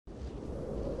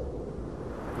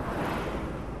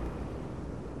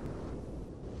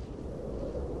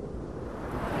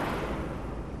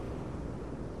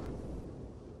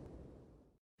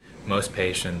most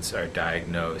patients are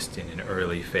diagnosed in an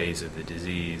early phase of the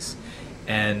disease,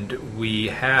 and we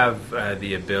have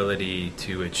the ability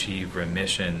to achieve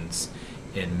remissions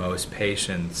in most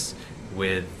patients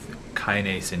with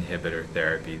kinase inhibitor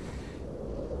therapy.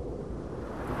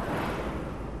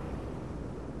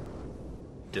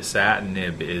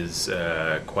 Dasatinib is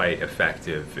quite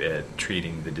effective at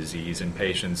treating the disease in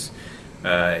patients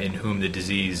in whom the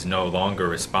disease no longer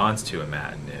responds to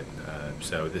imatinib.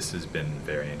 So this has been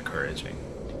very encouraging.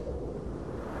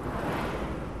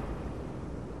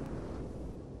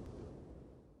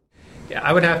 Yeah,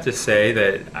 I would have to say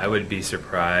that I would be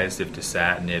surprised if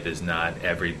dasatinib is not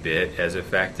every bit as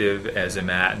effective as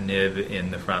imatinib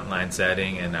in the frontline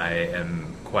setting, and I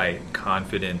am quite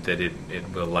confident that it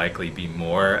will likely be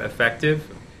more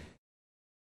effective.